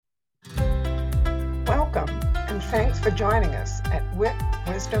Welcome, and thanks for joining us at Wit,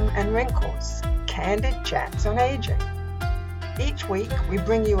 Wisdom, and Wrinkles, Candid Chats on Aging. Each week, we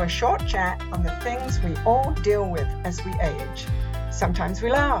bring you a short chat on the things we all deal with as we age. Sometimes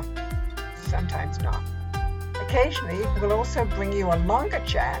we laugh, sometimes not. Occasionally, we'll also bring you a longer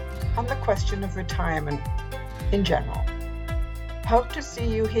chat on the question of retirement in general. Hope to see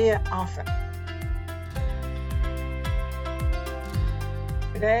you here often.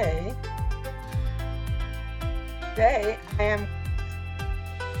 Today I am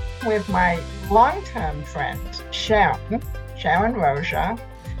with my long-term friend, Sharon Roszia.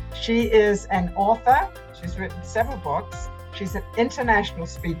 She is an author. She's written several books. She's an international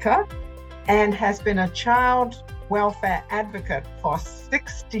speaker and has been a child welfare advocate for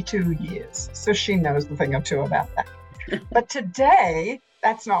 62 years. So she knows a thing or two about that. But today,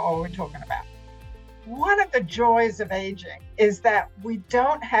 that's not what we're talking about. One of the joys of aging is that we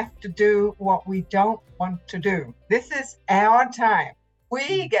don't have to do what we don't want to do. This is our time.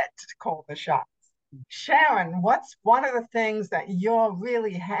 We get to call the shots. Sharon, what's one of the things that you're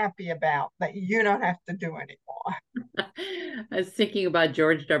really happy about that you don't have to do anymore? I was thinking about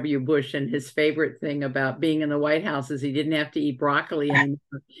George W. Bush, and his favorite thing about being in the White House is he didn't have to eat broccoli anymore.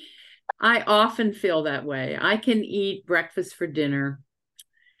 I often feel that way. I can eat breakfast for dinner.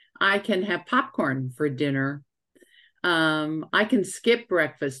 I can have popcorn for dinner. I can skip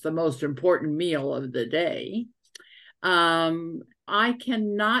breakfast, the most important meal of the day. I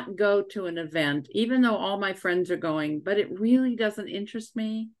cannot go to an event, even though all my friends are going, but it really doesn't interest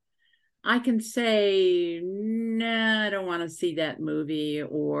me. I can say, nah, I don't want to see that movie,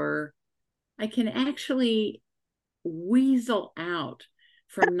 or I can actually weasel out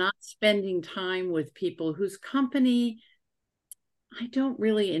from not spending time with people whose company I don't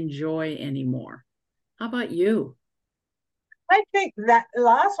really enjoy anymore. How about you? I think that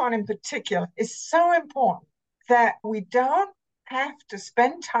last one in particular is so important, that we don't have to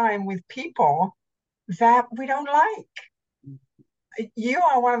spend time with people that we don't like. You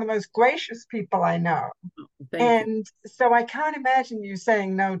are one of the most gracious people I know. Thank you. So I can't imagine you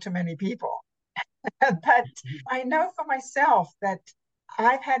saying no to many people. But I know for myself that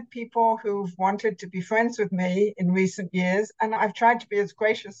I've had people who've wanted to be friends with me in recent years, and I've tried to be as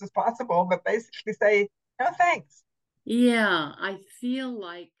gracious as possible, but basically say, no thanks. Yeah, I feel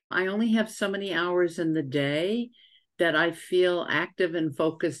like I only have so many hours in the day that I feel active and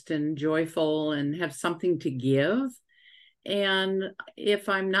focused and joyful and have something to give. And if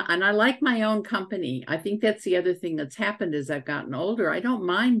I'm not, and I like my own company. I think that's the other thing that's happened as I've gotten older. I don't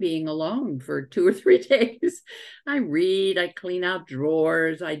mind being alone for 2 or 3 days. I read, I clean out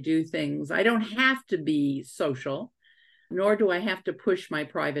drawers, I do things. I don't have to be social, nor do I have to push my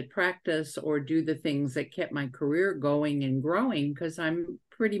private practice or do the things that kept my career going and growing, because I'm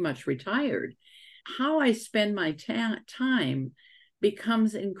pretty much retired. How I spend my time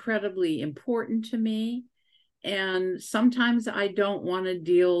becomes incredibly important to me. And sometimes I don't want to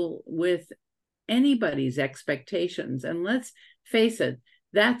deal with anybody's expectations. And let's face it,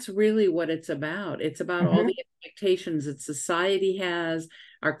 that's really what it's about. It's about all the expectations that society has,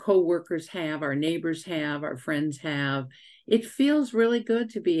 our coworkers have, our neighbors have, our friends have. It feels really good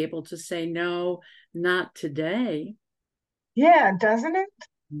to be able to say, no, not today. Yeah, doesn't it?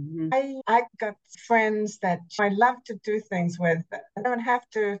 Mm-hmm. I got friends that I love to do things with. I don't have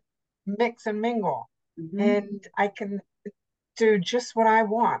to mix and mingle. Mm-hmm. And I can do just what I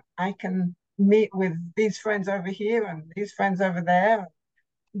want. I can meet with these friends over here and these friends over there,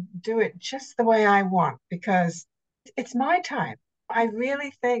 do it just the way I want, because it's my time. I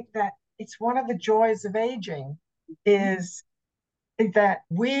really think that it's one of the joys of aging is that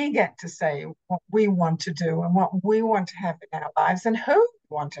we get to say what we want to do and what we want to have in our lives and who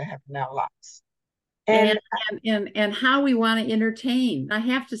we want to have in our lives. And how we want to entertain. I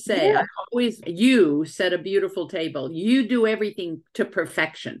have to say, yeah. You set a beautiful table. You do everything to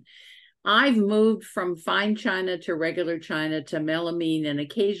perfection. I've moved from fine china to regular china to melamine and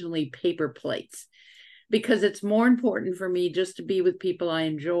occasionally paper plates, because it's more important for me just to be with people I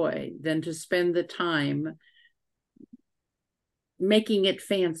enjoy than to spend the time making it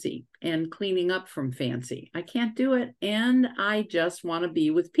fancy and cleaning up from fancy. I can't do it. And I just want to be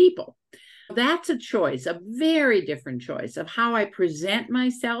with people. That's a choice, a very different choice of how I present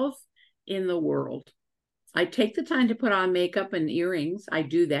myself in the world. I take the time to put on makeup and earrings. I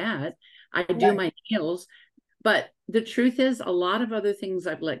do that. I do my nails. But the truth is, a lot of other things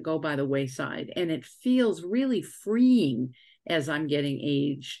I've let go by the wayside. And it feels really freeing as I'm getting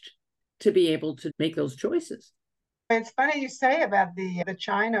aged to be able to make those choices. It's funny you say about the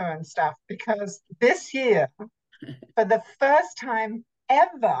China and stuff, because this year, for the first time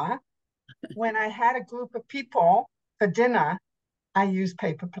ever, when I had a group of people for dinner, I used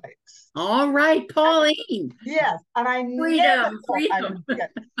paper plates. All right, Pauline. Yes, and I never Freedom, thought I freedom. would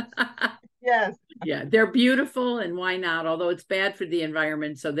get. Yes. Yeah, they're beautiful, and why not? Although it's bad for the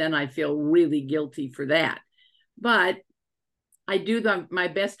environment, so then I feel really guilty for that. But I do my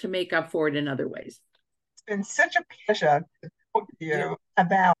best to make up for it in other ways. It's been such a pleasure to talk to you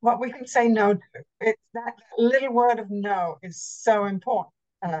about what we can say no to. It's that little word of no is so important,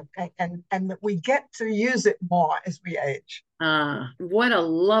 and that we get to use it more as we age. What a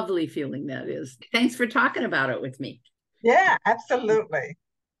lovely feeling that is. Thanks for talking about it with me. Yeah, absolutely.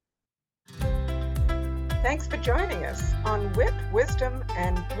 Thanks for joining us on Wit, Wisdom,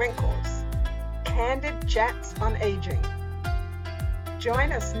 and Wrinkles, Candid Chats on Aging.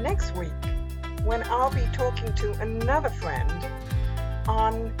 Join us next week when I'll be talking to another friend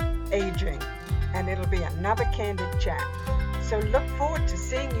on aging, and it'll be another candid chat. So look forward to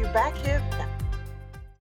seeing you back here